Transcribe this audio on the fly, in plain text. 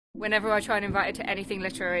Whenever I try and invite her to anything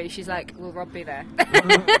literary, she's like, will Rob be there?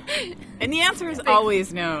 And the answer is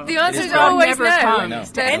always no. The answer is always never no. comes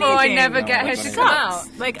to Therefore, I anything. never get her to come out.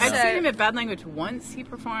 Like, I've seen him at Bad Language once he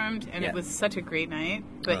performed, and it was such a great night,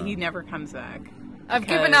 but he never comes back. I've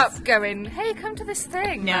given up going, hey, come to this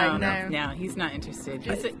thing. No, he's not interested.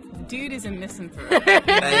 Dude is a misanthrope.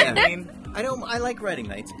 I like writing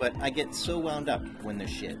nights, but I get so wound up when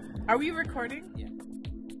there's shit. Are we recording? Yeah.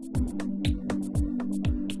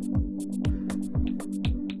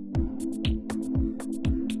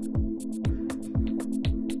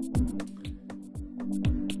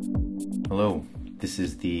 Hello, this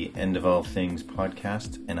is the End of All Things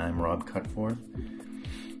podcast, and I'm Rob Cutforth.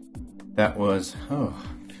 That was, I'm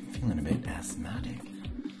feeling a bit asthmatic.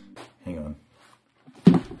 Hang on.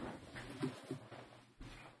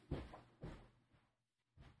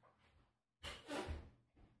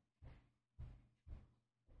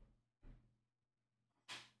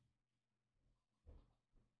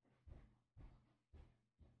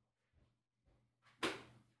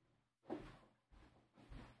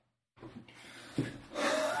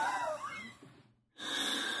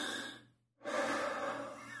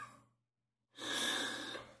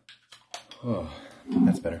 Oh,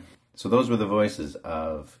 that's better. So those were the voices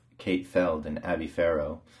of Kate Feld and Abi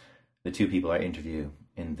Farrow, the two people I interview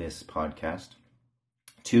in this podcast.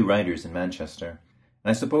 Two writers in Manchester. And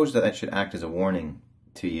I suppose that should act as a warning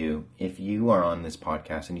to you. If you are on this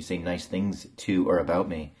podcast and you say nice things to or about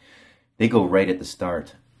me, they go right at the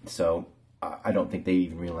start. So I don't think they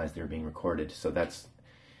even realize they're being recorded. So that's,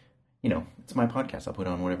 it's my podcast. I'll put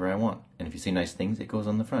on whatever I want. And if you say nice things, it goes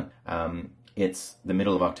on the front. It's the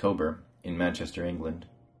middle of October in Manchester, England.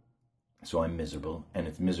 So I'm miserable, and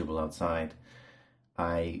it's miserable outside.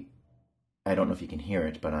 I don't know if you can hear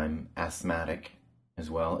it, but I'm asthmatic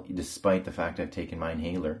as well, despite the fact I've taken my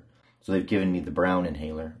inhaler. So they've given me the brown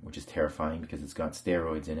inhaler, which is terrifying because it's got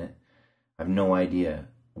steroids in it. I have no idea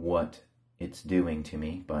what it's doing to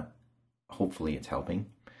me, but hopefully it's helping.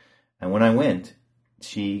 And when I went,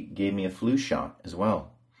 she gave me a flu shot as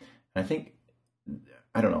well. And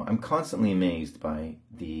I don't know, I'm constantly amazed by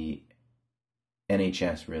the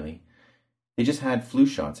NHS, really. They just had flu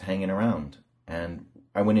shots hanging around. And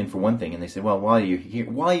I went in for one thing and they said, well, while you're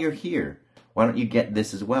here, why don't you get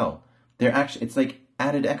this as well? It's like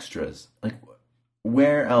added extras. Like,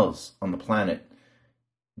 where else on the planet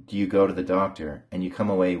do you go to the doctor and you come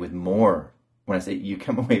away with more, when I say you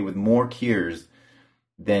come away with more cures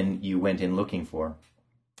than you went in looking for?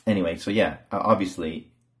 Anyway, so yeah,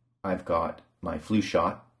 obviously I've got my flu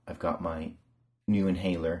shot, I've got my new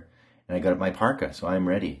inhaler, and I got my parka, so I'm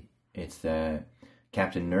ready. It's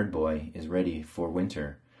Captain Nerdboy is ready for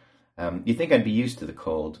winter. You think I'd be used to the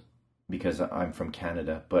cold because I'm from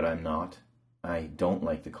Canada, but I'm not. I don't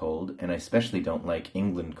like the cold, and I especially don't like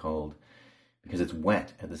England cold because it's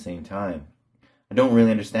wet at the same time. I don't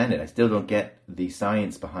really understand it. I still don't get the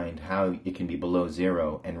science behind how it can be below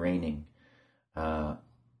zero and raining.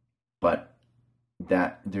 But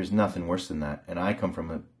that there's nothing worse than that. And I come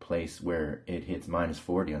from a place where it hits minus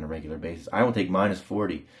 40 on a regular basis. I will take minus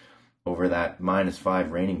 40 over that minus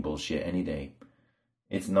 5 raining bullshit any day.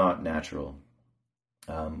 It's not natural.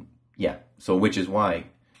 So which is why,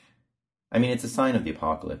 it's a sign of the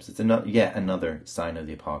apocalypse. It's yet another sign of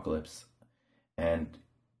the apocalypse. And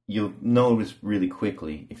you'll notice really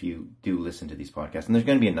quickly if you do listen to these podcasts, and there's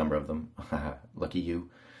going to be a number of them, lucky you,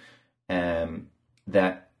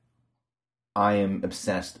 that I am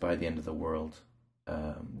obsessed by the end of the world,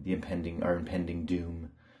 our impending doom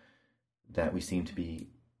that we seem to be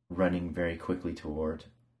running very quickly toward.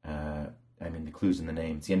 The clue's in the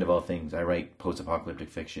name. It's the end of all things. I write post-apocalyptic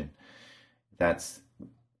fiction. That's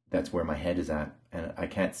where my head is at, and I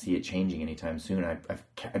can't see it changing anytime soon.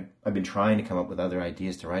 I've been trying to come up with other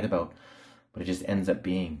ideas to write about, but it just ends up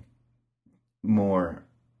being more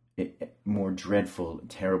dreadful,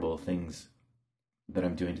 terrible things that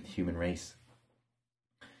I'm doing to the human race.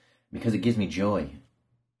 Because it gives me joy.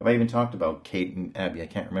 Have I even talked about Kate and Abby? I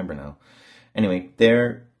can't remember now. Anyway,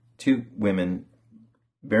 they're two women,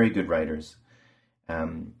 very good writers.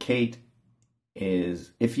 Kate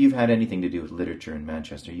is, if you've had anything to do with literature in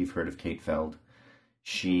Manchester, you've heard of Kate Feld.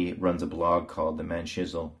 She runs a blog called The Man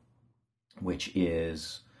Shizzle, which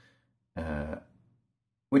is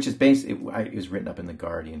basically, it was written up in The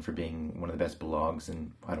Guardian for being one of the best blogs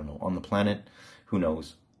on the planet. Who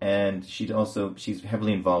knows? And she's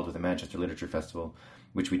heavily involved with the Manchester Literature Festival,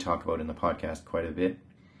 which we talk about in the podcast quite a bit.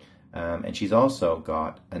 And she's also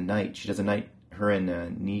got a night. She does a night, her and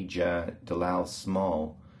Nija Dalal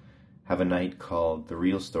Small have a night called The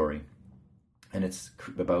Real Story. And it's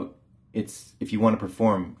if you want to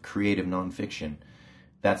perform creative nonfiction,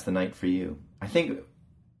 that's the night for you. I think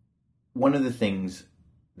one of the things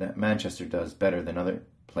that Manchester does better than other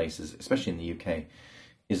places, especially in the UK,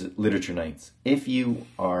 is literature nights. If you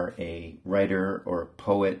are a writer or a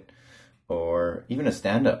poet or even a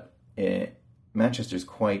stand-up, Manchester's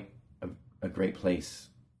quite a great place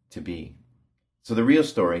to be. So The Real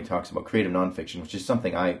Story talks about creative nonfiction, which is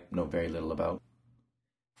something I know very little about.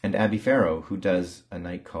 And Abi Farrow, who does a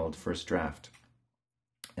night called First Draft.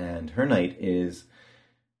 And her night is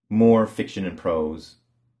more fiction and prose,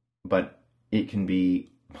 but it can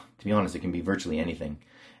be, to be honest, it can be virtually anything.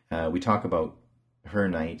 We talk about her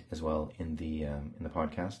night as well in the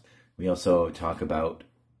podcast. We also talk about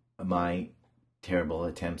my terrible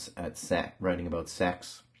attempts at writing about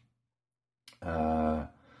sex.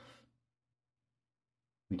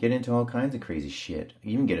 We get into all kinds of crazy shit.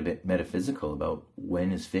 We even get a bit metaphysical about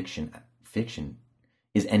when is fiction.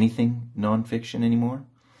 Is anything nonfiction anymore?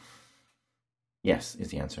 Yes, is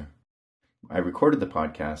the answer. I recorded the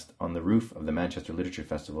podcast on the roof of the Manchester Literature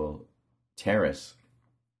Festival terrace,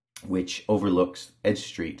 which overlooks Edge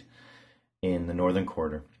Street in the Northern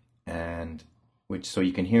Quarter, and so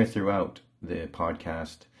you can hear throughout the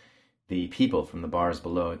podcast the people from the bars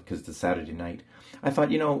below, because it's a Saturday night. I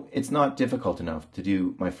thought, it's not difficult enough to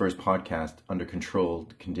do my first podcast under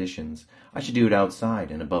controlled conditions. I should do it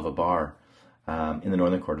outside and above a bar in the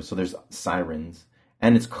Northern Quarter. So there's sirens,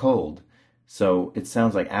 and it's cold. So it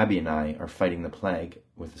sounds like Abby and I are fighting the plague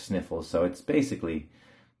with the sniffles. So it's basically,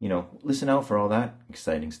 listen out for all that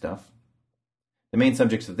exciting stuff. The main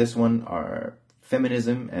subjects of this one are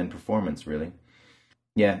feminism and performance, really.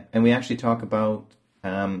 Yeah, and we actually talk about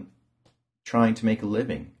trying to make a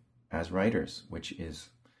living as writers, which is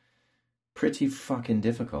pretty fucking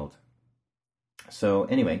difficult. So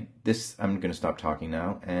anyway, I'm going to stop talking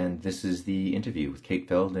now, and this is the interview with Kate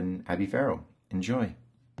Feld and Abi Farrow. Enjoy.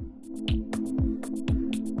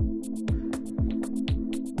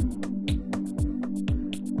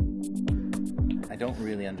 I don't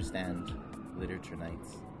really understand literature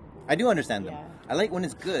nights. I do understand them. Yeah. I like when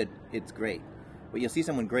it's good, it's great. But you'll see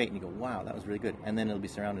someone great and you go, wow, that was really good. And then it'll be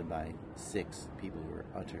surrounded by 6 people who are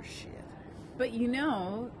utter shit. But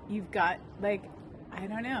you've got, I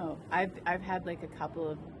don't know. I've had a couple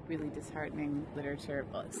of really disheartening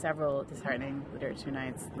several disheartening literature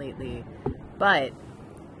nights lately. But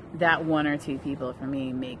that 1 or 2 people for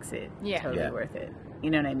me makes it totally worth it. You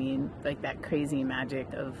know what I mean? Like that crazy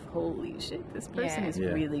magic of, holy shit, this person is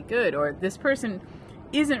really good. Or this person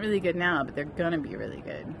isn't really good now, but they're gonna be really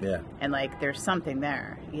good. Yeah. And there's something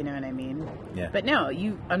there, you know what I mean? Yeah. But no,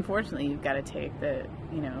 unfortunately you've got to take the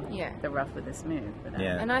the rough with the smooth for that.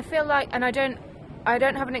 Yeah. And I feel like, and I don't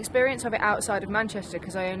have an experience of it outside of Manchester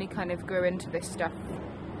because I only kind of grew into this stuff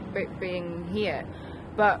being here.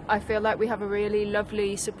 But I feel like we have a really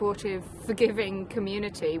lovely, supportive, forgiving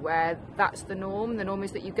community where that's the norm. The norm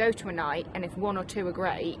is that you go to a night, and if 1 or 2 are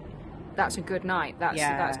great, that's a good night.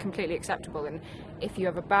 That's completely acceptable. And if you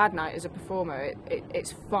have a bad night as a performer,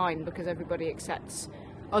 it's fine because everybody accepts.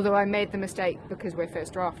 Although I made the mistake, because we're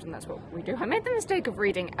first draft and that's what we do, I made the mistake of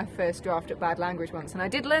reading a first draft at Bad Language once, and I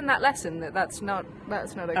did learn that lesson that's not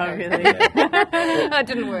okay. Oh, really? That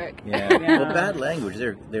didn't work. Yeah. Well, Bad Language,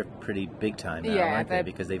 they're pretty big time now, aren't they?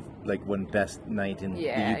 Because they've won best night in the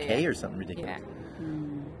UK or something ridiculous.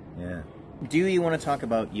 Yeah. Do you want to talk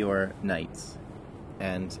about your nights?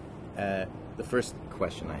 And the first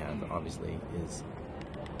question I have, obviously, is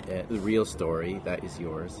The Real Story. That is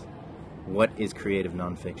yours. What is creative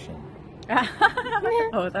nonfiction?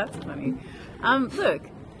 Oh, that's funny. Look,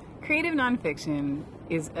 creative nonfiction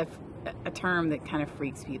is a term that kind of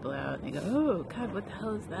freaks people out. They go, oh, God, what the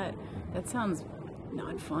hell is that? That sounds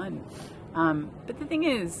not fun. But the thing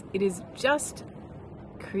is, it is just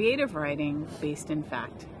creative writing based in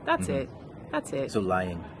fact. That's it. That's it. So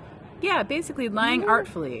lying. Yeah, basically lying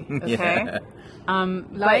artfully, okay?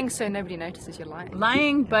 Lying so nobody notices you're lying.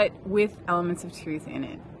 Lying, but with elements of truth in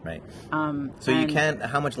it. Right. So you can't,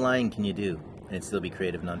 how much lying can you do and it still be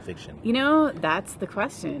creative nonfiction? That's the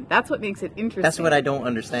question. That's what makes it interesting. That's what I don't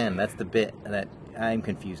understand. That's the bit that I'm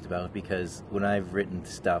confused about, because when I've written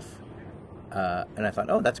stuff, and I thought,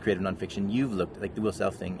 oh, that's creative nonfiction, you've looked, like the Will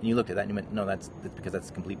Self thing, and you looked at that and you went, no, that's because that's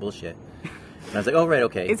complete bullshit. And I was like, oh, right,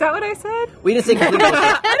 okay. Is that what I said? We didn't say complete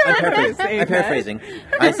bullshit. I'm paraphrasing.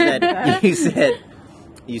 I said,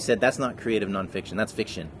 you said that's not creative nonfiction, that's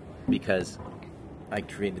fiction, because I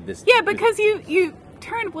created this. Yeah, because you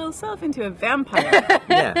turned Will Self into a vampire.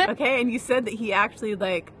 Yeah. Okay, and you said that he actually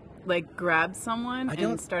like grabbed someone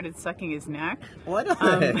and started sucking his neck. What?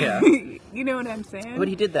 Yeah. You know what I'm saying? But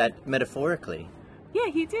he did that metaphorically. Yeah,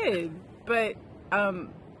 he did. But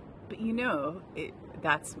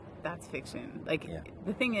that's that's fiction. Like,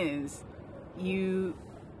 the thing is,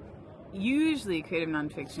 usually creative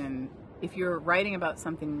nonfiction, if you're writing about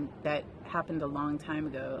something that happened a long time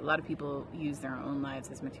ago, a lot of people use their own lives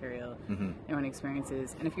as material, their own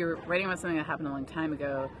experiences. And if you're writing about something that happened a long time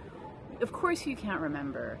ago, of course you can't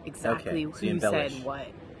remember exactly who said what.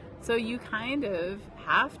 So you kind of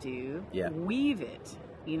have to weave it,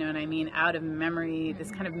 you know what I mean, out of memory,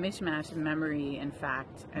 this kind of mishmash of memory and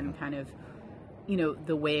fact and kind of, you know,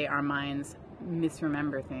 the way our minds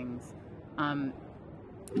misremember things. I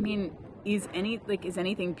mean, is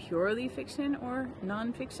anything purely fiction or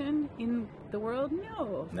nonfiction in the world?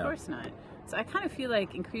 No, of course not. So I kind of feel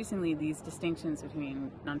like increasingly these distinctions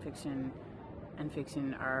between nonfiction and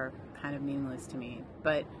fiction are kind of meaningless to me.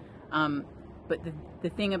 But the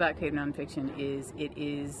thing about creative nonfiction is it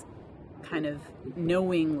is kind of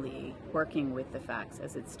knowingly working with the facts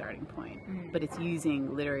as its starting point, but it's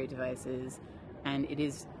using literary devices, and it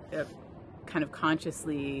is kind of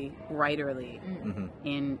consciously writerly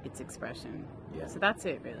in its expression. So that's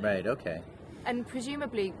it, really. Right, okay. And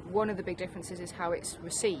presumably one of the big differences is how it's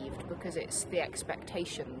received, because it's the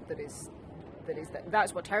expectation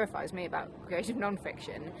that's what terrifies me about creative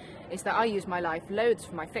nonfiction, is that I use my life loads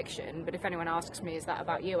for my fiction, but if anyone asks me, is that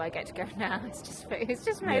about you, I get to go, no, it's just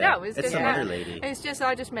made up. It's just another lady. It's just,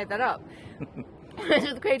 I just made that up.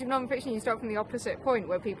 With creative nonfiction, you start from the opposite point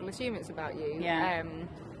where people assume it's about you. Yeah.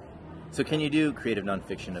 So can you do creative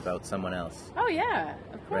nonfiction about someone else? Oh, yeah,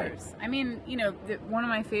 of course. Right. I mean, you know, one of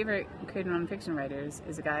my favorite creative nonfiction writers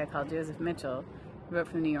is a guy called Joseph Mitchell, who wrote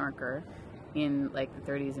for The New Yorker in, like,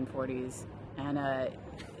 the 30s and 40s. And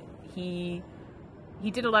he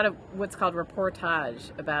did a lot of what's called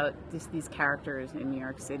reportage about these characters in New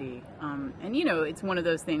York City. And, you know, it's one of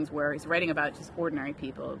those things where he's writing about just ordinary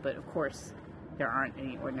people, but of course there aren't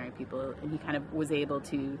any ordinary people. And he kind of was able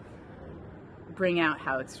to bring out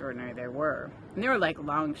how extraordinary they were. And there were like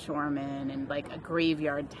longshoremen and like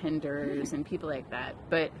graveyard tenders and people like that.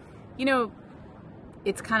 But, you know,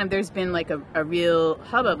 it's kind of, there's been like a real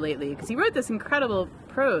hubbub lately, because he wrote this incredible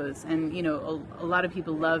prose, and, you know, a lot of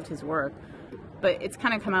people loved his work. But it's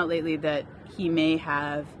kind of come out lately that he may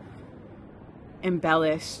have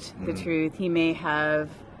embellished the truth. He may have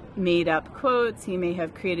made up quotes. He may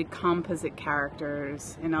have created composite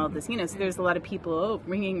characters and all this, you know. So there's a lot of people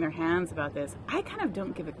wringing their hands about this. I kind of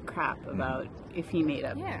don't give a crap about if he made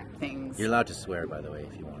up things. You're allowed to swear, by the way,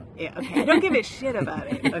 if you want. Yeah, okay. I don't give a shit about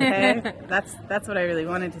it. Okay, that's what I really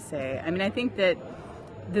wanted to say. I mean, I think that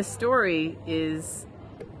the story is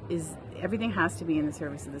everything has to be in the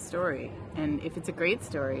service of the story, and if it's a great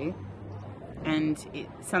story, and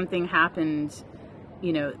something happened,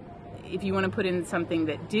 you know. If you want to put in something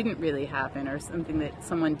that didn't really happen or something that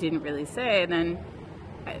someone didn't really say, then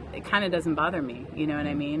it kind of doesn't bother me. You know what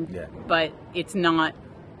I mean? Yeah. But it's not,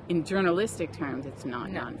 in journalistic terms, it's not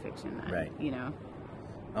nonfiction. Right. You know?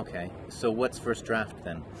 Okay. So what's first draft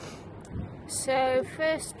then? So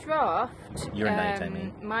first draft... Your night, I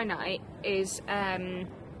mean. My night is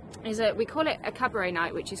we call it a cabaret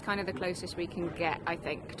night, which is kind of the closest we can get, I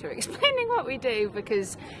think, to explaining what we do,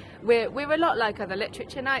 because we're a lot like other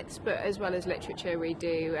literature nights, but as well as literature, we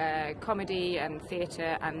do comedy and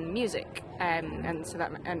theatre and music, and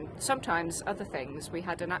sometimes other things. We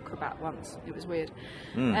had an acrobat once; it was weird.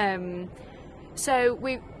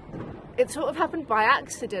 It sort of happened by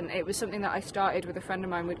accident. It was something that I started with a friend of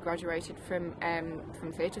mine. We'd graduated from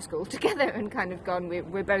theatre school together and kind of gone.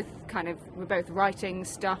 We're both writing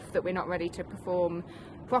stuff that we're not ready to perform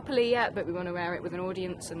properly yet, but we want to air it with an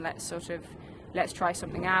audience, and let's try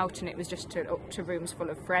something out. And it was just up to rooms full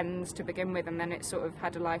of friends to begin with, and then it sort of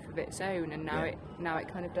had a life of its own, and now it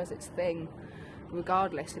kind of does its thing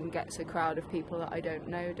regardless, and gets a crowd of people that I don't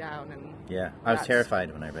know down. And I was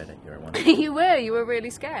terrified when I read it. You were one. You were really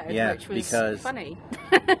scared, which was funny.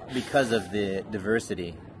 Because of the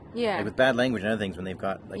diversity. Yeah. Like with bad language and other things, when they've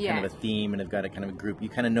got like kind of a theme and they've got a kind of a group, you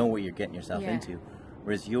kind of know what you're getting yourself into.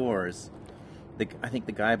 Whereas yours, I think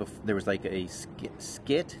the guy before, there was like a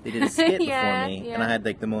skit. They did a skit before me, and I had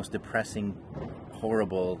like the most depressing,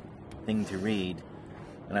 horrible thing to read.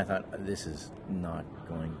 And I thought, this is not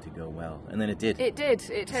going to go well. And then it did. It did.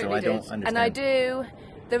 It totally did. So I don't understand. And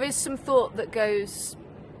there is some thought that goes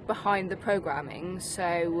behind the programming.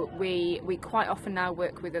 So we quite often now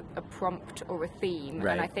work with a prompt or a theme.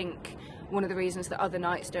 Right. And I think one of the reasons that other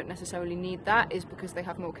nights don't necessarily need that is because they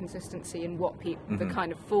have more consistency in what the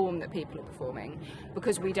kind of form that people are performing.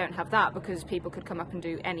 Because we don't have that, because people could come up and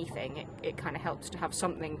do anything, it kind of helps to have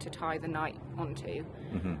something to tie the night onto.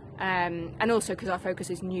 And also because our focus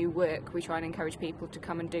is new work, we try and encourage people to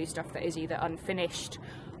come and do stuff that is either unfinished,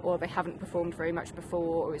 or they haven't performed very much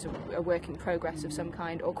before, or is a work in progress of some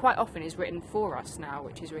kind, or quite often is written for us now,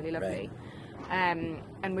 which is really lovely. And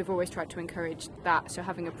we've always tried to encourage that, so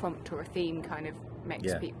having a prompt or a theme kind of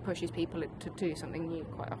pushes people to do something new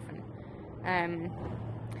quite often.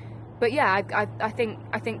 But yeah, I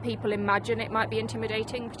think people imagine it might be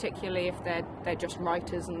intimidating, particularly if they're just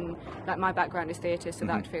writers, and like my background is theatre, so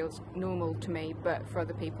that feels normal to me. But for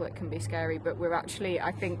other people, it can be scary. But we're actually,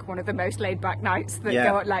 I think, one of the most laid back nights that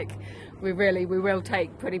go on. Like we will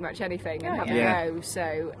take pretty much anything and have a go.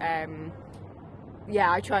 So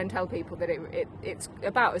I try and tell people that it's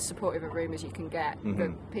about as supportive a room as you can get.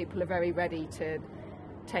 That people are very ready to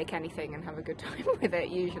take anything and have a good time with it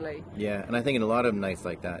usually. Yeah, and I think in a lot of nights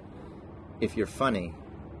like that, if you're funny,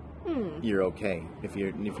 you're okay. If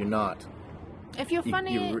you're not,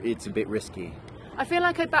 funny, it's a bit risky. I feel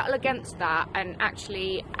like I battle against that, and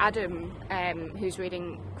actually Adam, who's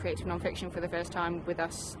reading creative non-fiction for the first time with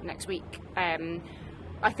us next week,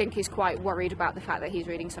 I think is quite worried about the fact that he's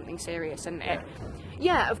reading something serious. And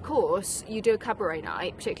of course, you do a cabaret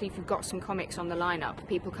night, particularly if you've got some comics on the lineup,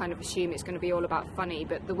 people kind of assume it's going to be all about funny.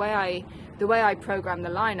 But the way I program the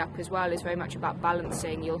lineup as well is very much about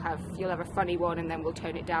balancing. You'll have a funny one, and then we'll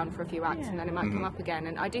tone it down for a few acts, and then it might come up again.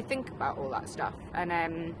 And I do think about all that stuff.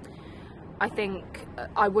 And I think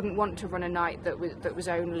I wouldn't want to run a night that was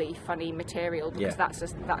only funny material, because that's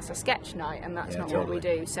a sketch night, and that's not what we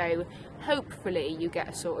do. So hopefully you get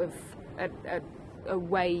a sort of a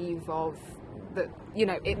wave of that,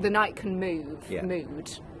 the night can move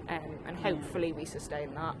mood, and hopefully we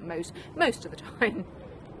sustain that most of the time.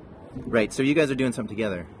 Right. So you guys are doing something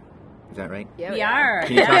together. Is that right? Yeah, we are.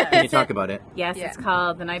 Can you talk about it? Yes, it's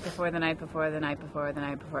called The Night Before, The Night Before, The Night Before, The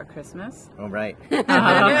Night Before Christmas. Oh, right.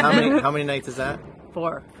 How many nights is that?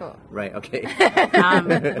 4. Right,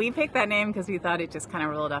 okay. We picked that name because we thought it just kind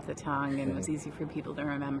of rolled off the tongue and was easy for people to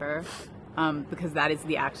remember, because that is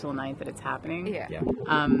the actual night that it's happening.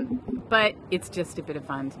 Yeah. But it's just a bit of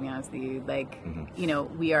fun, to be honest with you. Like,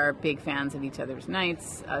 we are big fans of each other's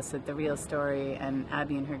nights, us at The Real Story, and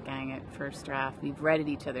Abby and her gang at First Draft. We've read at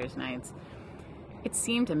each other's nights. It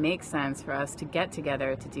seemed to make sense for us to get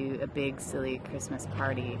together to do a big, silly Christmas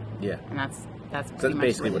party. Yeah. And that's pretty much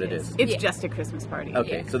basically what it is. It's just a Christmas party.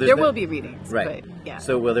 Okay. So there will be readings. Right. But, yeah.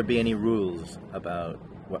 So will there be any rules about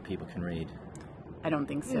what people can read? I don't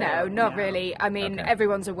think so. No, not really. I mean,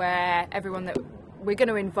 everyone's aware, that we're going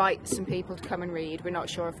to invite some people to come and read. We're not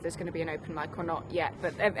sure if there's going to be an open mic or not yet,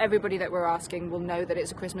 but everybody that we're asking will know that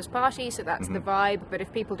it's a Christmas party, so that's the vibe. But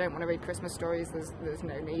if people don't want to read Christmas stories, there's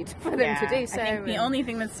no need for them to do so. I think the only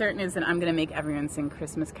thing that's certain is that I'm going to make everyone sing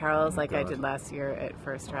Christmas carols I did last year at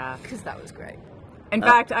First Draft. Because that was great. In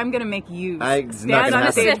fact, I'm going to make you stand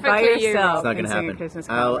on stage by yourself. It's not going to happen. Christmas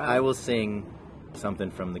carol. I will sing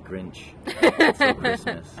something from The Grinch. It's so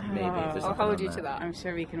Christmas, maybe. I'll hold you to that. I'm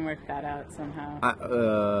sure we can work that out somehow.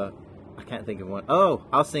 I can't think of one. Oh,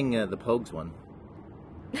 I'll sing the Pogues one.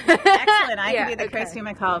 Excellent. I can do the Kirsty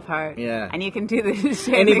McCall part. Yeah. And you can do the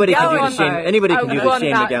Shane Anybody can McGowan do the Shane. part. Anybody can do the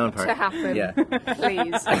Shane McGowan part. To happen. Yeah.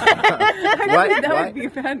 Please. That would be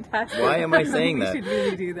fantastic. Why am I saying that? We should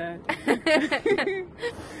really do that.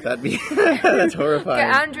 That's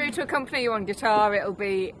horrifying. Get Andrew to accompany you on guitar. It'll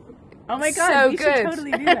be. Oh my God, so we good. should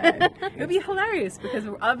totally do that. It would be hilarious because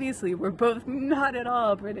we're both not at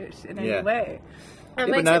all British in any way. But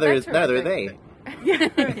neither are they. Yeah.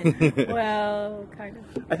 Well, kind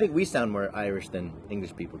of. I think we sound more Irish than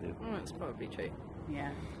English people do. That's probably true.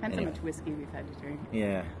 Yeah. Depends how much whiskey we've had to drink.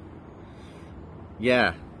 Yeah.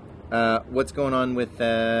 Yeah. What's going on with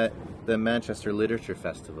the Manchester Literature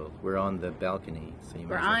Festival? We're on the balcony, so you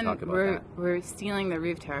might as well talk about that. We're stealing the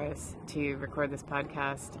roof terrace to record this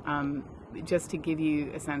podcast. Just to give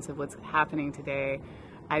you a sense of what's happening today,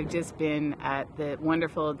 I've just been at the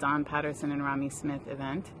wonderful Don Patterson and Rami Smith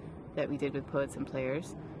event that we did with Poets and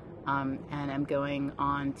Players. And I'm going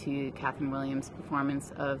on to Catherine Williams'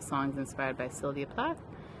 performance of songs inspired by Sylvia Plath.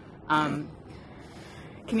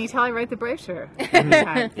 Can you tell I write the brochure?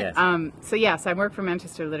 Yes. So I work for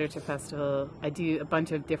Manchester Literature Festival. I do a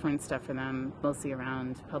bunch of different stuff for them, mostly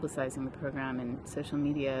around publicizing the program and social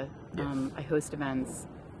media. Yes. I host events.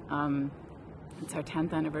 It's our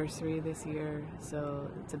 10th anniversary this year, so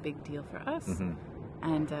it's a big deal for us.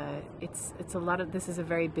 And it's a lot of. This is a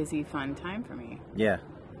very busy, fun time for me. Yeah.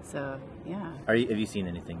 So, yeah. Have you seen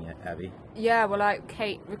anything yet, Abby? Yeah, well,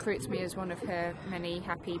 Kate recruits me as one of her many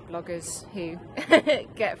happy bloggers who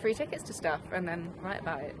get free tickets to stuff and then write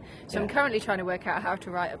about it. So I'm currently trying to work out how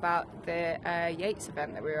to write about the Yates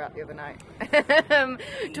event that we were at the other night,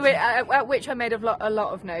 at which I made a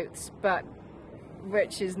lot of notes, but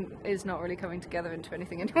which is not really coming together into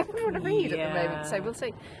anything anyone would want to read at the moment, so we'll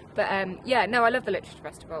see. But I love the Literature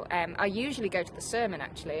Festival. I usually go to the sermon,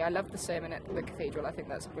 actually. I love the sermon at the cathedral. I think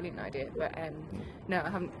that's a brilliant idea. But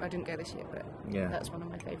no, I didn't go this year, but that's one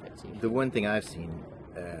of my favourites usually. The one thing I've seen,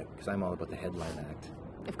 because I'm all about the headline act,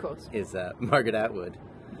 of course, is Margaret Atwood.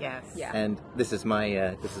 Yes. Yeah. And this is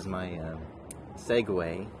my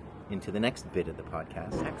segue into the next bit of the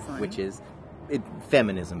podcast. Excellent. Which is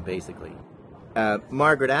feminism, basically.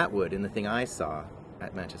 Margaret Atwood, in the thing I saw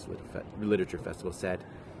at Manchester Literature Festival, said,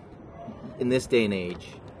 in this day and age,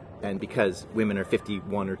 and because women are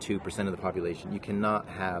 51 or 2% of the population, you cannot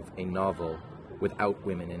have a novel without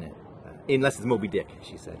women in it. Unless it's Moby Dick,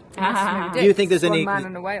 she said. Do you think there's any... One man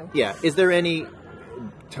and a whale. Yeah. Is there any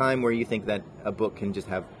time where you think that a book can just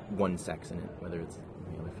have one sex in it, whether it's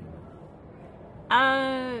male or female?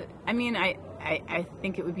 I mean, I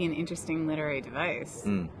think it would be an interesting literary device.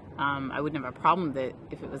 I wouldn't have a problem with it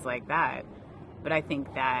if it was like that. But I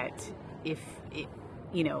think that if it,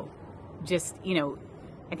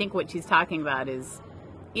 I think what she's talking about is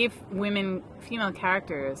if female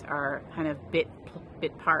characters are kind of bit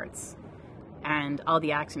parts and all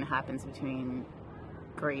the action happens between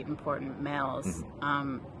great important males,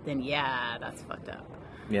 then yeah, that's fucked up.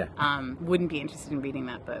 Yeah. Wouldn't be interested in reading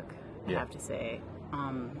that book, I Yeah. have to say.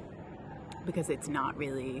 Because it's not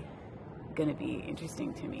really going to be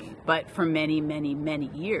interesting to me. But for many, many, many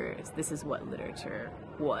years, this is what literature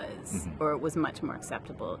was, or it was much more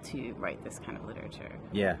acceptable to write this kind of literature.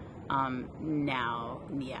 Yeah. Now,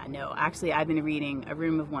 no. Actually, I've been reading A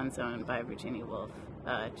Room of One's Own by Virginia Woolf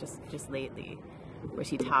just lately, where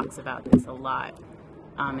she talks about this a lot.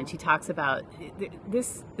 And she talks about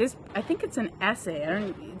this. I think it's an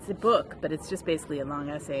essay. It's a book, but it's just basically a long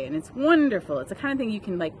essay, and it's wonderful. It's the kind of thing you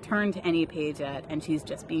can turn to any page at, and she's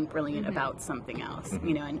just being brilliant about something else,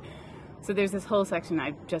 And so there's this whole section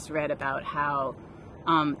I just read about how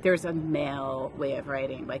there's a male way of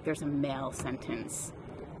writing, there's a male sentence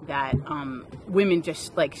that women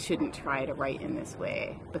just shouldn't try to write in this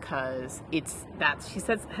way because she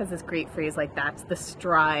says has this great phrase that's the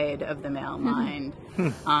stride of the male mind,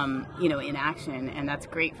 in action, and that's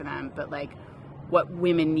great for them. But what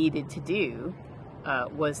women needed to do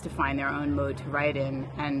was to find their own mode to write in,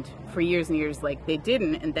 and for years and years they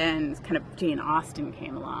didn't, and then kind of Jane Austen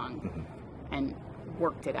came along and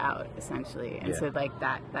worked it out essentially, and so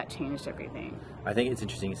that changed everything. I think it's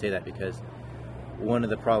interesting you say that because one of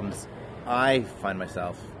the problems I find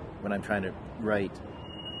myself when I'm trying to write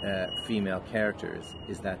female characters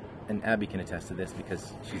is that, and Abby can attest to this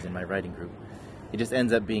because she's in my writing group, it just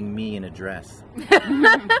ends up being me in a dress.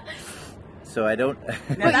 So I don't...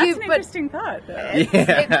 Now that's an interesting thought, though.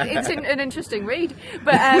 It's an interesting read.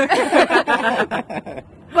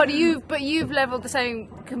 But you've levelled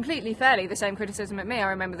completely fairly the same criticism at me. I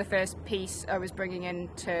remember the first piece I was bringing in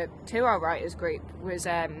to our writers group was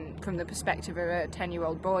from the perspective of a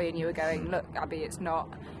 10-year-old boy, and you were going, look, Abby,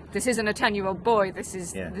 this isn't a 10-year-old boy, this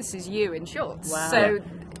is you in shorts. Wow. So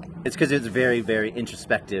it's because it's very, very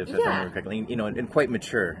introspective, if I remember correctly, and quite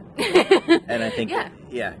mature. And I think,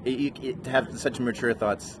 to have such mature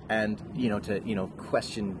thoughts and, to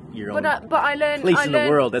question your own place in the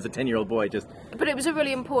world as a 10-year-old boy, But it was a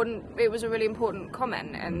really important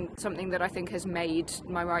comment, and something that I think has made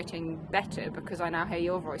my writing better, because I now hear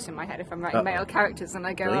your voice in my head if I'm writing male characters, and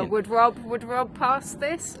I go, oh, would Rob pass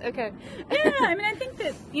this? Okay. Yeah, I mean, I think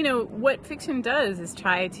that, what fiction does is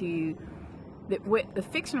try to... what the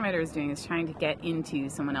fiction writer is doing is trying to get into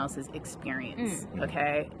someone else's experience,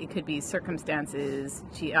 okay? It could be circumstances,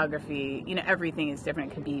 geography, everything is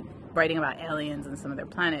different. It could be writing about aliens and some other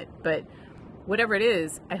planet, but whatever it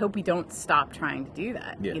is, I hope we don't stop trying to do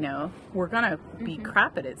that, We're gonna be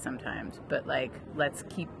crap at it sometimes, but, let's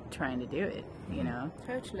keep trying to do it,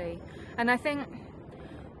 Totally. And I think...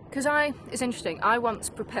 Because it's interesting, I once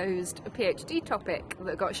proposed a PhD topic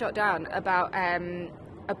that got shot down about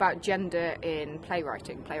gender in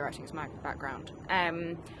playwriting. Playwriting is my background.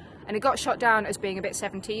 And it got shot down as being a bit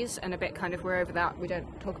 70s and a bit kind of, we're over that, we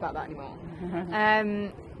don't talk about that anymore.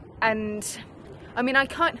 And, I mean,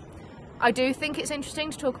 I do think it's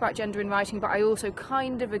interesting to talk about gender in writing, but I also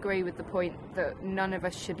kind of agree with the point that none of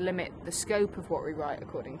us should limit the scope of what we write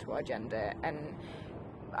according to our gender. And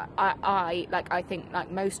I think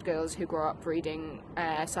like most girls who grow up reading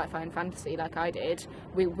sci-fi and fantasy like I did,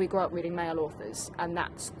 we grow up reading male authors, and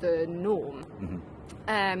that's the norm. Mm-hmm.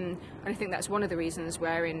 And I think that's one of the reasons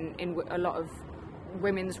where in a lot of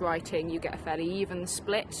women's writing you get a fairly even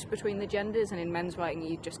split between the genders, and in men's writing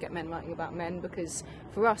you just get men writing about men, because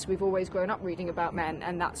for us we've always grown up reading about men,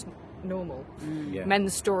 and that's normal. Yeah.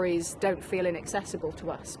 Men's stories don't feel inaccessible to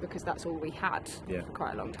us because that's all we had Yeah. for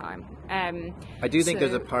quite a long time. I do think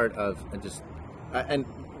there's a part of and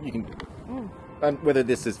you can whether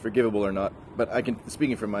this is forgivable or not, but I can,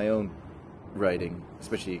 speaking from my own writing,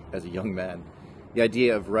 especially as a young man, the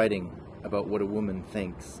idea of writing about what a woman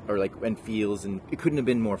thinks or like and feels, and it couldn't have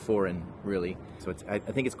been more foreign, really. So I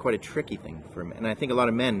think it's quite a tricky thing for men, and I think a lot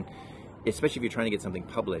of men, especially if you're trying to get something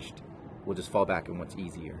published, will just fall back on what's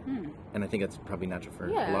easier. And I think that's probably natural for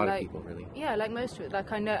a lot of people, really. Yeah, like most of it.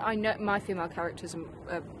 Like I know my female characters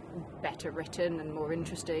are better written and more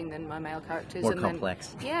interesting than my male characters. More and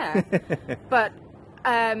complex. Yeah, but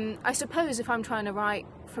I suppose if I'm trying to write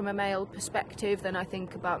from a male perspective, then I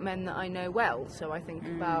think about men that I know well. So I think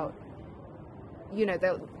about, you know,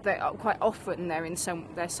 they are quite often they're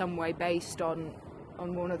some way based on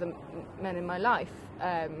one of the men in my life.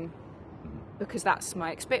 Because that's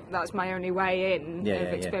my only way in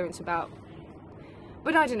of experience about.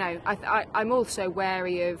 But I don't know. I'm also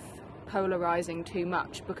wary of polarising too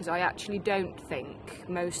much, because I actually don't think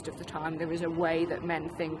most of the time there is a way that men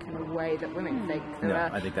think and a way that women think. There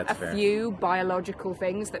are I think that's a fair. few biological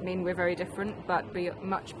things that mean we're very different, but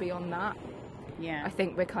much beyond that, Yeah. I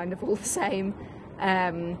think we're kind of all the same.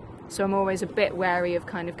 So I'm always a bit wary of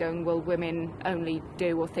kind of going, well, women only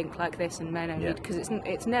do or think like this, and men only, because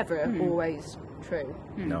it's never always true.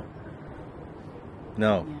 No.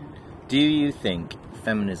 Do you think,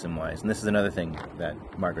 feminism-wise, and this is another thing that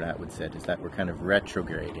Margaret Atwood said, is that we're kind of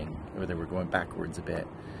retrograding, or that we're going backwards a bit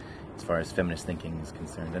as far as feminist thinking is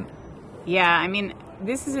concerned? And Yeah, I mean,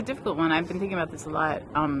 this is a difficult one. I've been thinking about this a lot.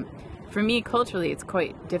 For me, culturally, it's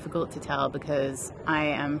quite difficult to tell, because I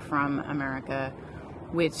am from America,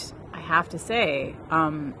 which I have to say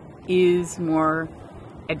is more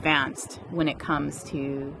advanced when it comes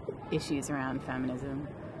to issues around feminism.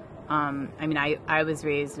 I mean, I was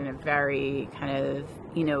raised in a very kind of,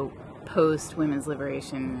 post-women's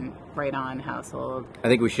liberation, right-on household. I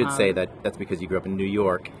think we should say that's because you grew up in New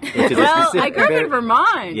York. Which is Well, I grew up in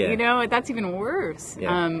Vermont, Yeah. that's even worse.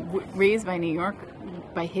 Yeah. Raised by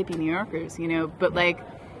by hippie New Yorkers,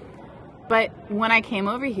 but when I came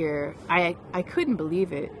over here, I couldn't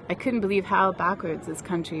believe it. I couldn't believe how backwards this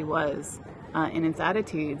country was in its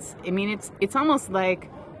attitudes. I mean, it's almost like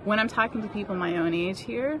when I'm talking to people my own age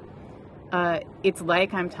here, it's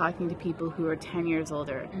like I'm talking to people who are 10 years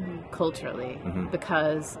older culturally,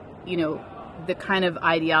 because, the kind of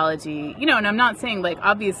ideology, and I'm not saying, like,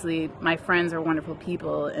 obviously my friends are wonderful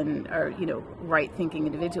people and are, right-thinking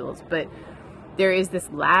individuals, but there is this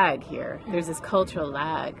lag here. There's this cultural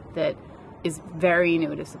lag that is very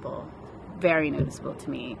noticeable to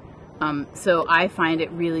me. So I find it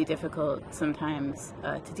really difficult sometimes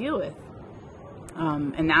to deal with.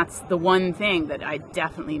 And that's the one thing that I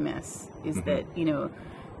definitely miss, is that,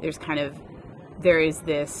 there is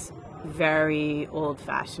this very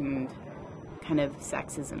old-fashioned kind of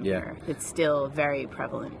sexism here that's still very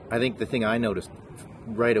prevalent. I think the thing I noticed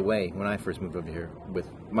right away when I first moved over here with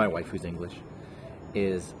my wife, who's English,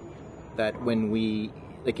 is that when we,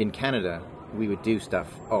 like in Canada, we would do stuff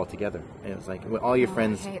all together. And it was like, all your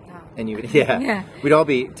friends, I hate that. and you would, we'd all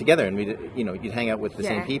be together, and you'd hang out with the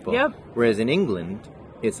same people. Yep. Whereas in England,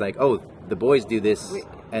 it's like, oh, the boys do this,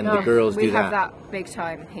 and the girls do we that. have that big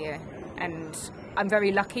time here, and I'm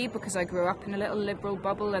very lucky because I grew up in a little liberal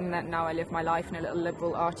bubble, and then now I live my life in a little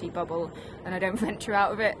liberal arty bubble, and I don't venture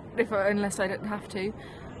out of it unless I don't have to.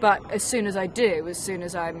 But as soon as I do, as soon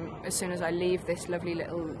as I leave this lovely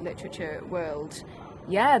little literature world,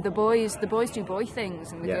 the boys do boy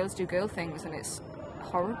things and the girls do girl things, and it's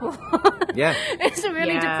horrible. It's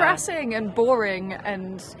really depressing and boring,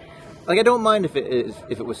 and like, I don't mind if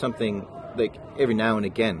it was something like every now and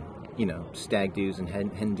again, stag do's and hen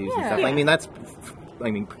do's and stuff. Yeah. I mean, that's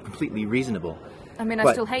completely reasonable. I mean, I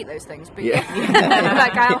But- still hate those things, but Yeah.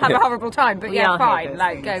 like I'll have a horrible time, but We all hate fine, those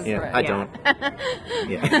like go things. for it. I don't.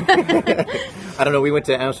 I don't know. We went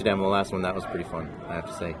to Amsterdam the last one. That was pretty fun, I have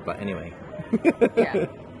to say. But anyway.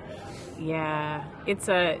 Yeah, it's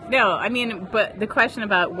but the question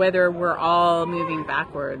about whether we're all moving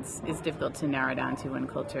backwards is difficult to narrow down to in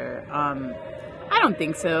culture. I don't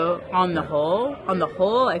think so. On the whole,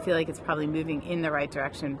 I feel like it's probably moving in the right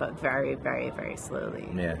direction, but very, very, very slowly.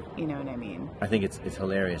 Yeah. You know what I mean? I think it's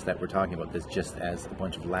hilarious that we're talking about this just as a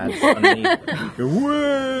bunch of lads underneath.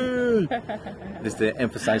 Just to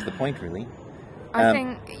emphasize the point, really. I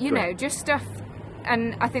think, you know, just stuff,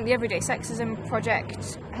 and I think the Everyday Sexism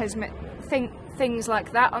Project has things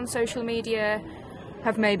like that on social media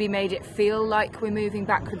have maybe made it feel like we're moving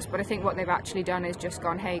backwards, but I think what they've actually done is just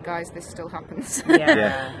gone, hey guys, this still happens.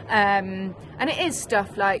 Yeah. And it is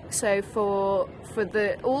stuff like, so for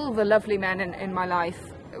all the lovely men in my life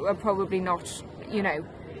are probably not, you know,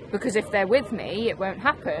 because if they're with me, it won't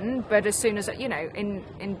happen. But as soon as, you know, in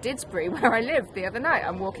Didsbury, where I live the other night,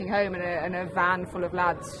 I'm walking home and a van full of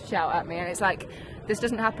lads shout at me, and it's like, this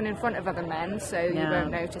doesn't happen in front of other men, so you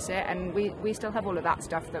won't notice it. And we still have all of that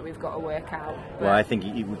stuff that we've got to work out. But well, I think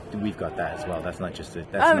we've got that as well. That's not just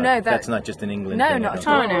that's not just in England. No, not at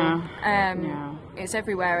all. No. It's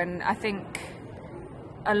everywhere, and I think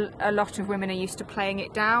a lot of women are used to playing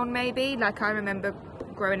it down. Maybe, like I remember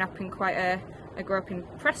growing up in I grew up in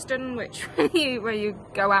Preston, which where you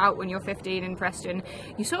go out when you're 15 in Preston,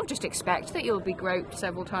 you sort of just expect that you'll be groped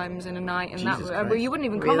several times in a night, and well, you wouldn't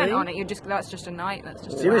even comment on it. That's just a night. That's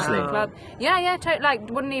just seriously a club. Yeah, like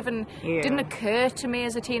wouldn't even didn't occur to me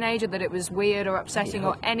as a teenager that it was weird or upsetting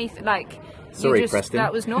or anything. Like, sorry, Preston,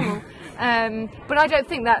 that was normal. But I don't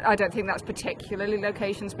think that's particularly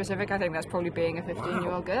location specific. I think that's probably being a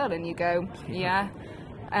 15-year-old girl, and you go,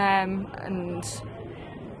 and.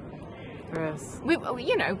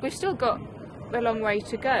 We've still got a long way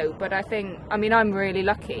to go, but I'm really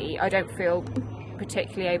lucky. I don't feel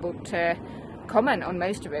particularly able to comment on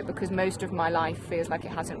most of it because most of my life feels like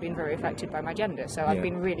it hasn't been very affected by my gender, so I've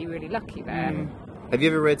been really, really lucky there. Have you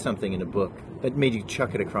ever read something in a book that made you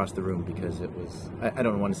chuck it across the room because it was, I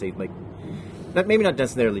don't want to say, like, maybe not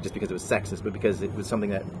necessarily just because it was sexist, but because it was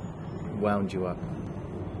something that wound you up?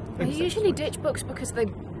 I usually ditch books because they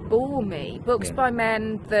bore me. Books by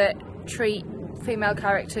men that treat female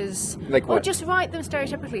characters or just write them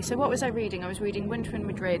stereotypically. So what was I reading? I was reading Winter in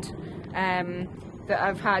Madrid, that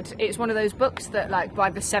I've had. It's one of those books that, like, by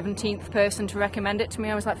the 17th person to recommend it to me,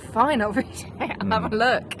 I was like, fine, I'll read it, I'll have a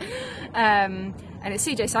look. And it's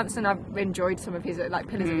C.J. Sanson. I've enjoyed some of his, like,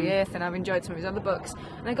 Pillars of the Earth, and I've enjoyed some of his other books.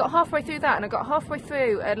 And I got halfway through that, and I got halfway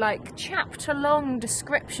through a, like, chapter-long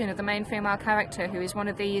description of the main female character, who is one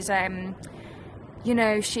of these you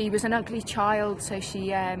know, she was an ugly child, so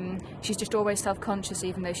she's just always self-conscious,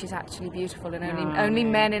 even though she's actually beautiful, and only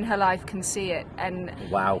men in her life can see it. And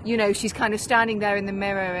you know, she's kind of standing there in the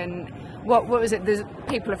mirror, and what was it? There's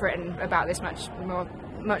people have written about this much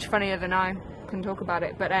funnier than I can talk about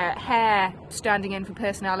it, but hair standing in for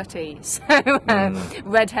personality. So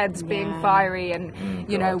redheads being fiery, and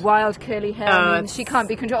you know, wild curly hair means she can't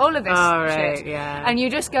be controlled. All of this shit. Yeah. And you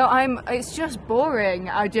just go, it's just boring.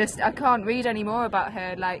 I can't read any more about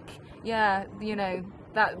her. Like, you know,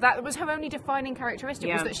 that was her only defining characteristic,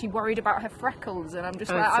 was that she worried about her freckles, and I'm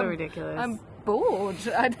just like, so ridiculous. I'm bored.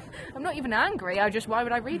 I'm not even angry. Why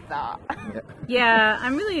would I read that? Yeah,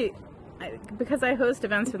 I'm really. Because I host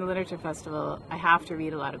events for the Literature Festival, I have to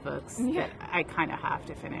read a lot of books that I kind of have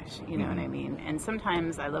to finish, you know what I mean? And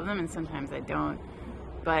sometimes I love them and sometimes I don't.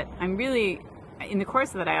 But I'm really, in the course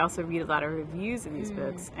of that, I also read a lot of reviews of these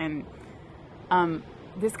books. And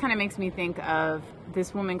this kind of makes me think of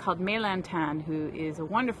this woman called May Lan Tan, who is a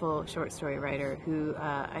wonderful short story writer who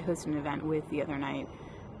I hosted an event with the other night.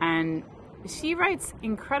 And she writes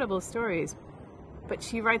incredible stories. But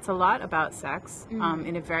she writes a lot about sex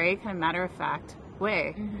in a very kind of matter-of-fact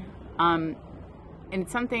way. And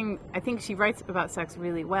it's something, I think she writes about sex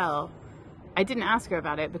really well. I didn't ask her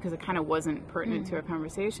about it because it kind of wasn't pertinent to our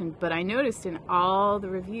conversation, but I noticed in all the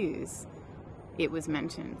reviews it was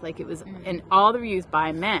mentioned. Like, it was in all the reviews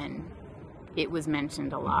by men, it was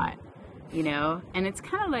mentioned a lot, you know? And it's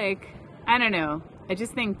kind of like, I don't know, I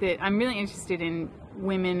just think that I'm really interested in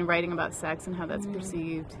women writing about sex and how that's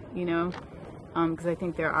perceived, you know? Because I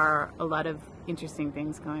think there are a lot of interesting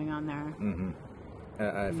things going on there.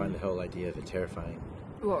 I find the whole idea of it terrifying.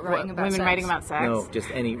 What, writing about women sex? writing about sex? No, just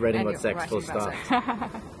any writing about sex, full stop.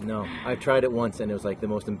 No, I tried it once, and it was like the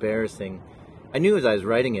most embarrassing. I knew as I was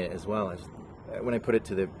writing it as well. When I put it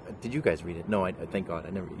to the, did you guys read it? No, I thank God,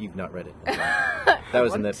 you've not read it. That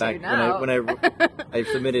was in the back when I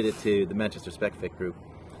submitted it to the Manchester Spec Fic group,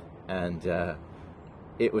 and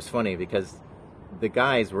it was funny because the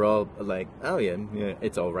guys were all like, "Oh yeah,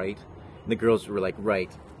 it's all right," and the girls were like,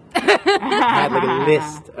 "Right." I had like a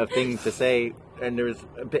list of things to say, and there's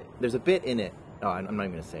a bit in it. Oh, I'm not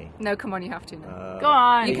even going to say. No, come on, you have to. No. Go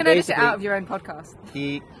on. You can edit it out of your own podcast.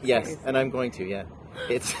 Yes, and I'm going to. Yeah,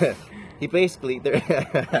 it's He basically,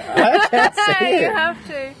 I can't say it. You have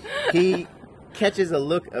to. He catches a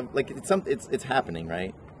look of like it's happening,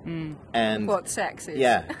 right? And What sex is?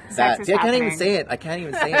 yeah, Sex that. is See, I can't even happening. say it. I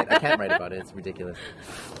can't write about it. It's ridiculous.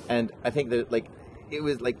 And I think that like it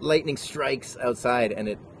was like lightning strikes outside,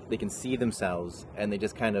 and they can see themselves, and they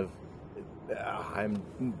just kind of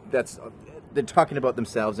they're talking about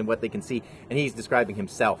themselves and what they can see, and he's describing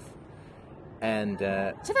himself. And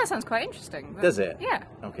So that sounds quite interesting. does it? Yeah.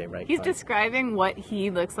 Okay, right. He's fine. describing what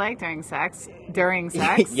he looks like during sex. During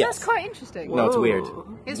sex? Yes. That's quite interesting. No, it's weird.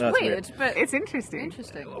 Whoa. It's No, it's weird, but It's interesting.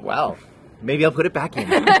 interesting. Wow. Maybe I'll put it back in.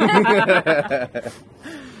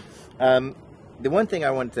 The one thing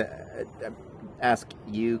I wanted to ask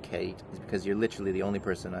you, Kate, is because you're literally the only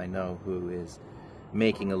person I know who is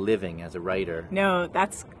making a living as a writer. No,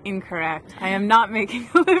 that's incorrect. I am not making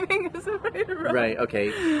a living as a writer. Rob. Right,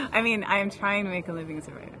 okay. I mean, I am trying to make a living as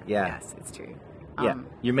a writer. Yeah. Yes, it's true. Yeah.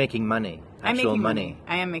 You're making money. I'm Actual making money.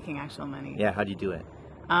 I am making actual money. Yeah, how do you do it?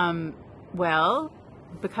 Well,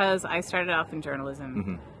 because I started off in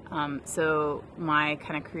journalism. So my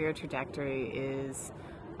kind of career trajectory is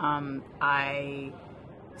I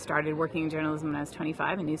started working in journalism when I was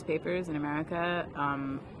 25 in newspapers in America.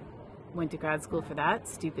 Went to grad school for that,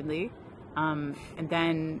 stupidly. And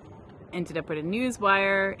then ended up at a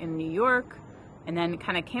newswire in New York. And then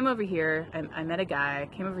kind of came over here. I met a guy,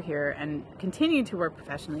 came over here, and continued to work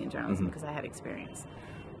professionally in journalism because I had experience.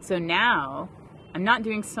 So now I'm not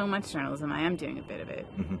doing so much journalism. I am doing a bit of it.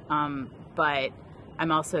 But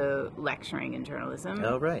I'm also lecturing in journalism.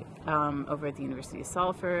 Oh, right. Over at the University of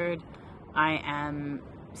Salford. I am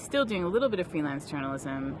still doing a little bit of freelance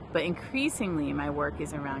journalism, but increasingly my work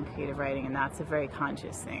is around creative writing, and that's a very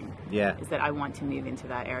conscious thing. Yeah. Is that I want to move into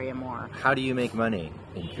that area more. How do you make money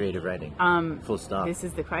in creative writing? Full stop. This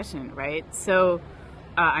is the question, right? So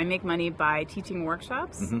I make money by teaching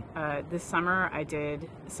workshops. This summer I did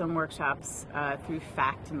some workshops through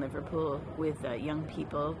FACT in Liverpool with young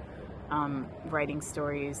people writing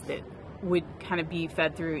stories that would kind of be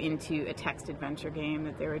fed through into a text adventure game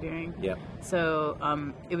that they were doing. Yeah.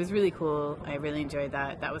 So it was really cool. I really enjoyed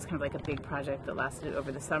that. That was kind of like a big project that lasted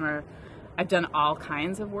over the summer. I've done all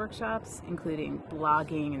kinds of workshops, including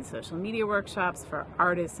blogging and social media workshops for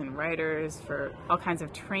artists and writers, for all kinds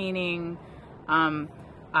of training.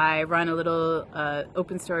 I run a little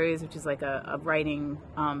Open Stories, which is like a writing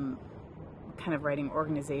kind of writing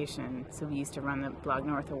organization. So we used to run the Blog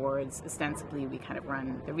North Awards. Ostensibly, we kind of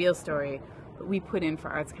run the real story, but we put in for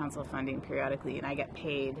Arts Council funding periodically, and I get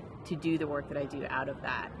paid to do the work that I do out of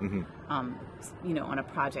that, on a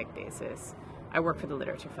project basis. I work for the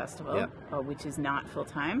Literature Festival, which is not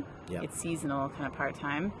full-time. It's seasonal, kind of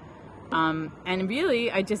part-time. And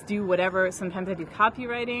really, I just do whatever. Sometimes I do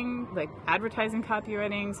copywriting, like advertising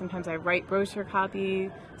copywriting. Sometimes I write brochure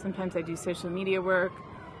copy. Sometimes I do social media work.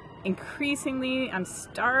 Increasingly, I'm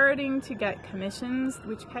starting to get commissions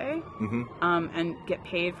which pay, and get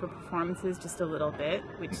paid for performances just a little bit,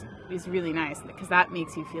 which is really nice because that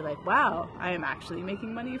makes you feel like, wow, I am actually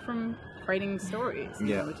making money from writing stories,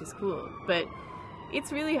 you know, which is cool. But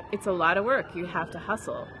it's a lot of work. You have to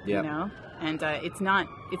hustle, you know, and it's not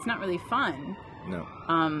really fun. No.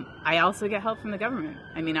 I also get help from the government.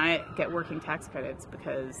 I mean, I get working tax credits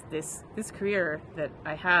because this career that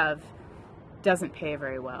I have doesn't pay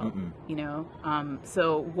very well, you know.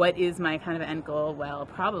 So what is my kind of end goal? Well,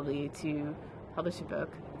 probably to publish a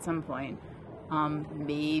book at some point,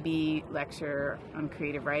 maybe lecture on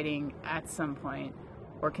creative writing at some point,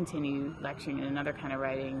 or continue lecturing in another kind of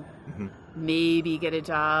writing, maybe get a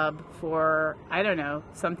job for, I don't know,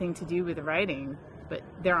 something to do with writing, but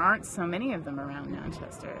there aren't so many of them around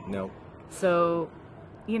Manchester. No. So,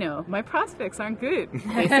 you know, my prospects aren't good,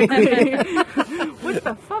 basically. What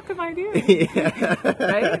the fuck am I doing?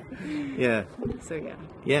 Right? Yeah. So, yeah.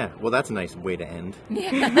 Yeah. Well, that's a nice way to end. On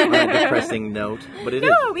a depressing note. But it is.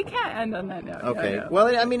 No, we can't end on that note. Okay. No.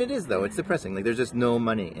 Well, I mean, it is, though. It's depressing. Like, there's just no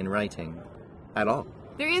money in writing at all.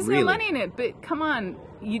 There is Really? no money in it, but come on.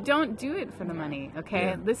 You don't do it for the money,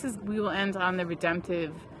 okay? Yeah. We will end on the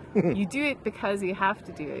redemptive. You do it because you have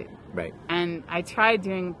to do it. Right. And I tried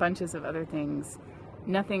doing bunches of other things.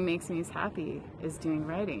 Nothing makes me as happy as doing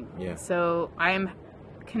writing. Yeah. So I am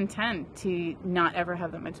content to not ever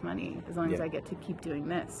have that much money as long as I get to keep doing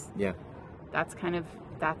this. Yeah. That's the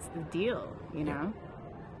deal, you know?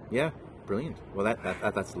 Yeah. Brilliant. Well,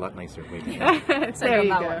 that's a lot nicer way to end. There you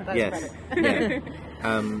that go. one. That's Yes. better.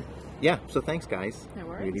 Yeah. So thanks, guys. No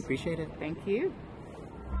worries. Really appreciate it. Thank you.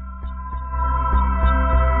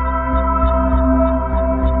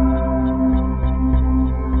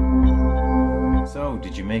 So,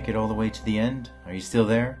 did you make it all the way to the end? Are you still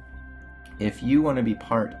there? If you want to be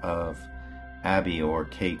part of Abby or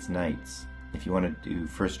Kate's nights, if you want to do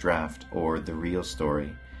First Draft or The Real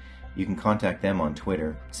Story, you can contact them on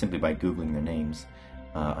Twitter simply by Googling their names.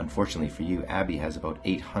 Unfortunately for you, Abby has about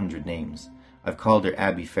 800 names. I've called her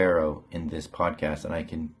Abi Farrow in this podcast, and I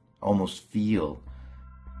can almost feel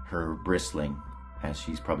her bristling as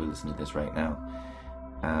she's probably listening to this right now.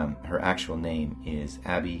 Her actual name is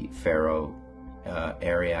Abi Farrow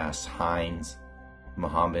Arias Hynes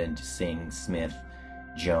Mohammed Singh Smith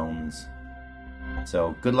Jones.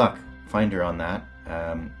 So good luck. Find her on that.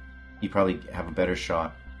 You probably have a better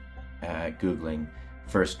shot at Googling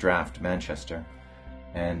First Draft Manchester.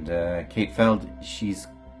 And Kate Feld, you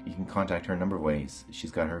can contact her a number of ways.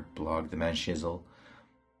 She's got her blog, The Man Shizzle,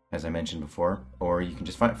 as I mentioned before, or you can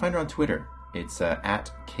just find her on Twitter. It's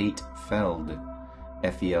at Kate Feld,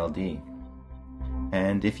 F-E-L-D.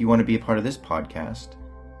 And if you want to be a part of this podcast,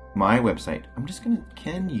 my website,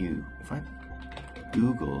 can you, if I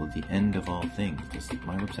Google the end of all things, does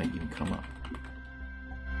my website even come up?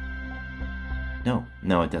 No,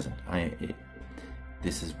 it doesn't.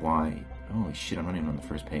 This is why, holy shit, I'm not even on the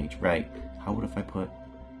first page. Right, how would if I put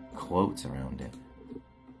quotes around it?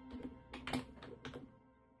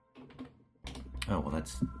 Oh, well,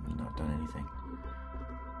 that's not done anything.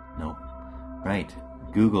 Nope. Right,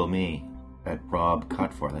 Google me at Rob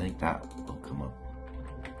Cutforth. I think that will come up.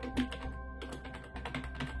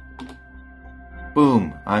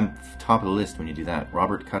 Boom! I'm top of the list when you do that.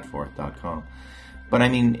 RobertCutforth.com. But I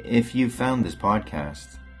mean, if you found this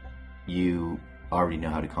podcast, you already know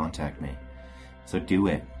how to contact me. So do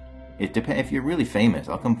it. It depends. If you're really famous,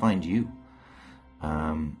 I'll come find you.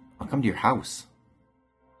 I'll come to your house.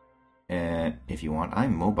 If you want.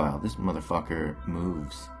 I'm mobile. This motherfucker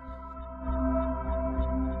moves.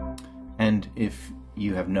 And if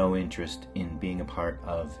you have no interest in being a part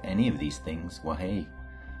of any of these things, well, hey,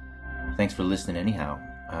 thanks for listening anyhow.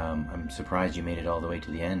 I'm surprised you made it all the way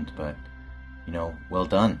to the end, but, well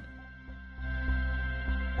done.